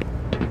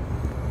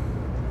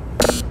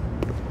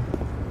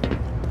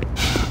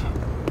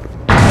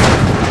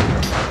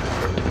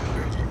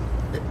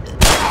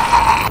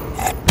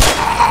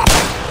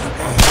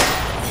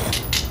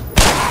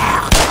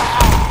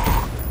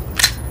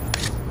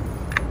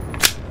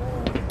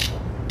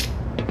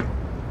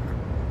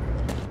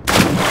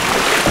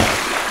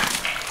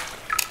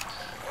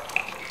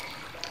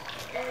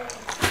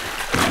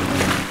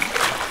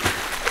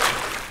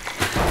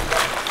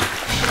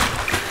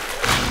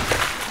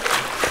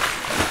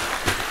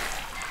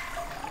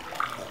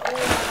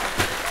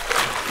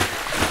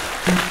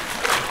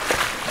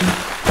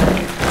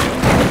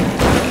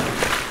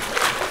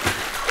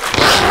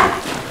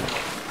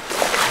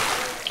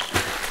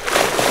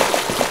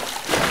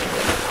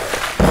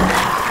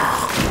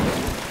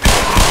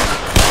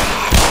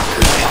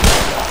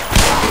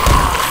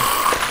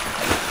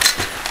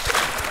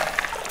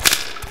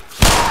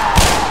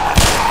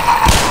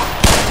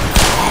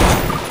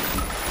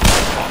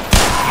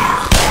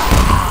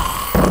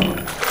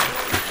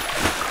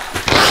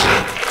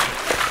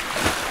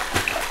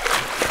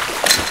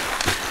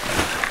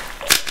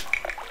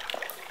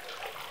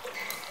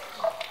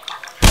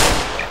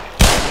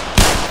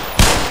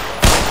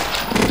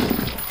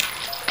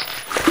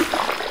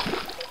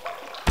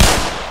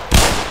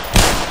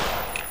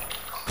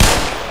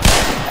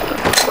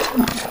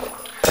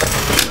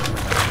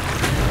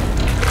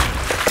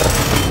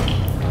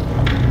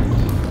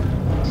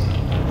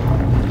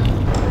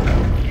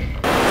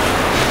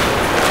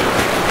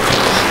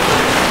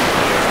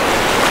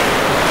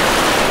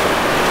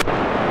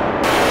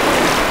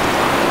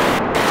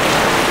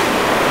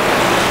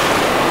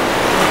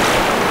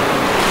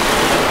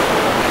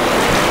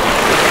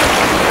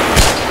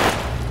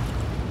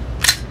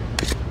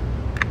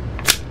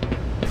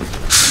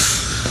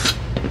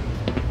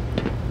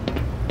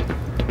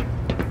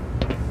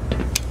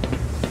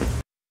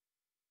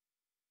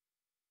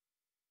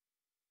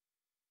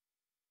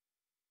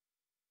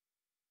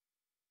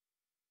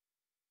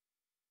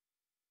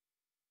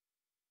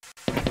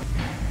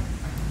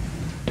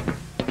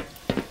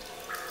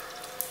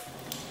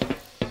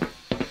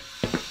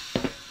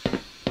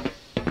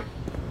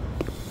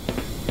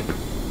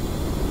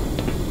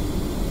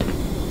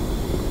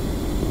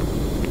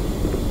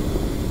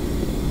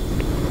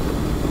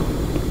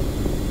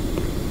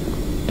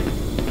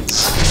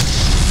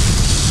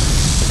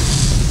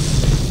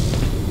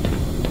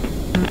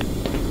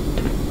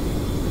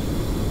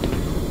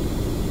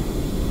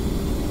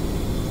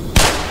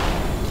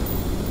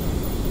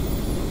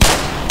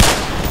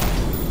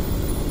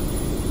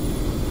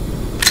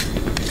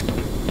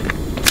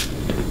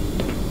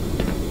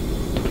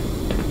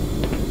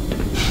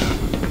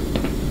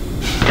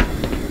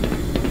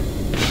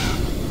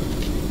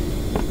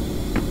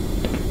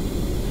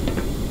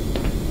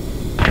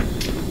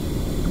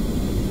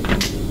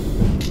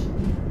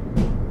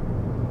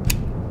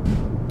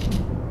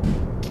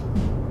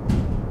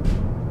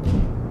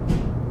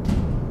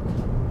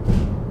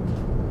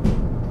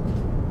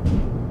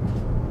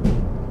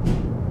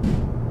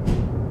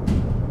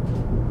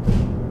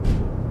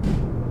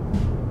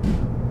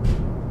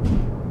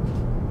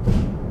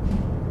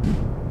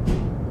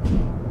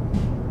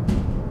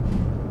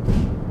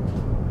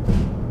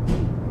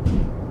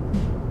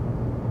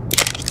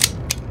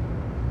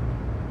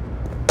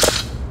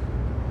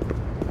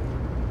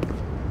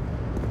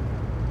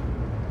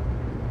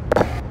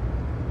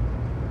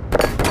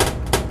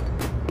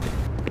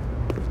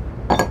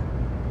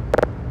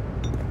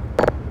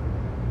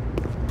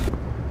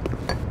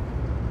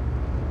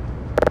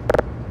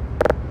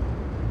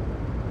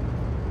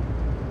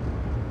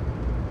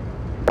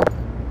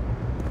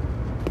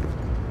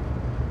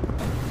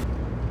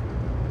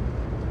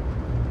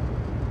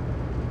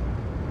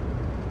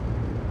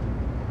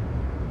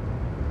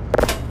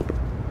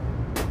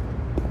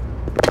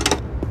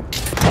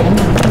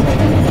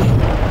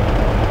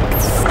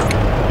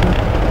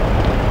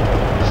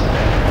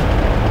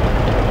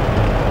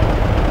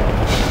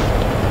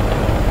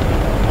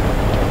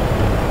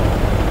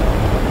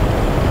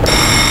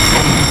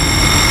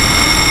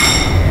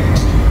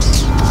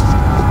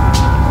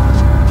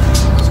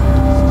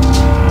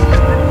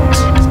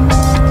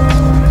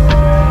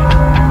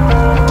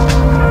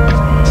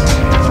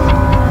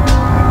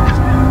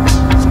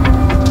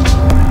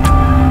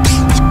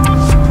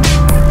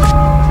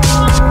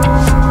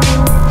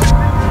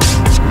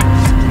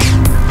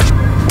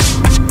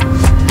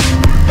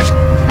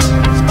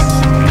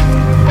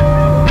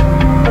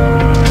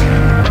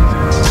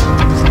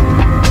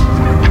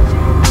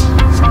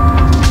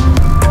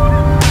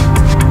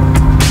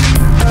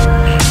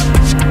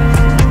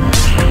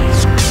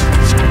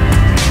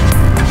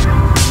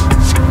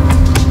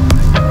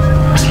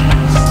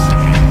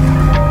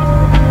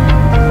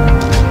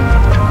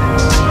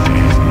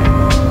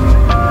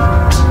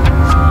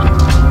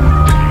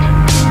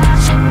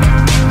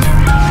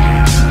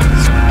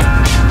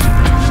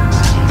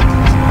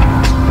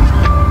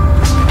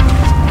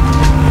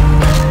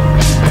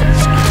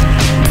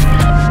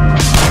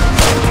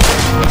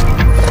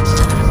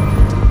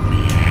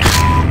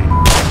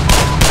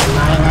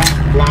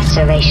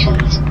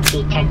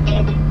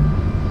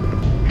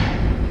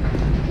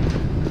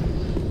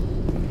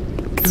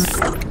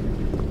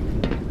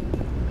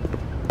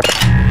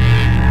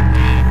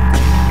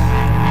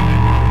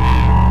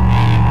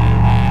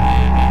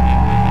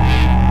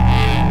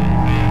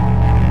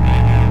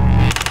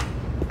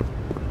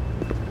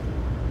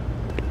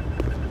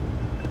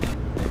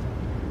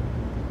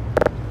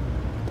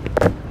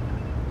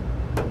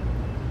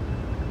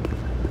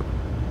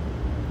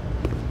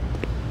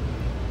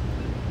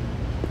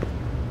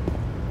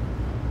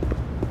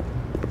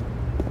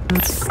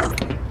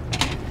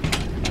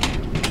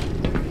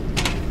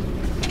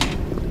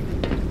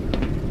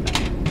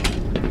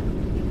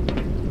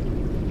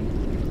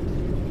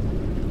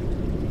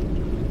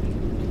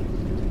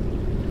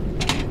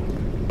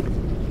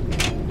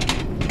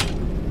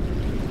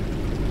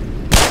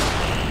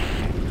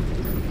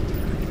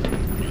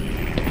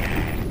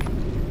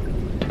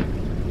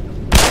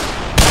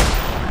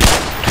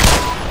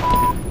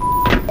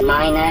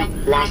 Minor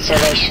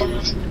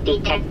lacerations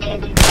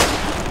detected.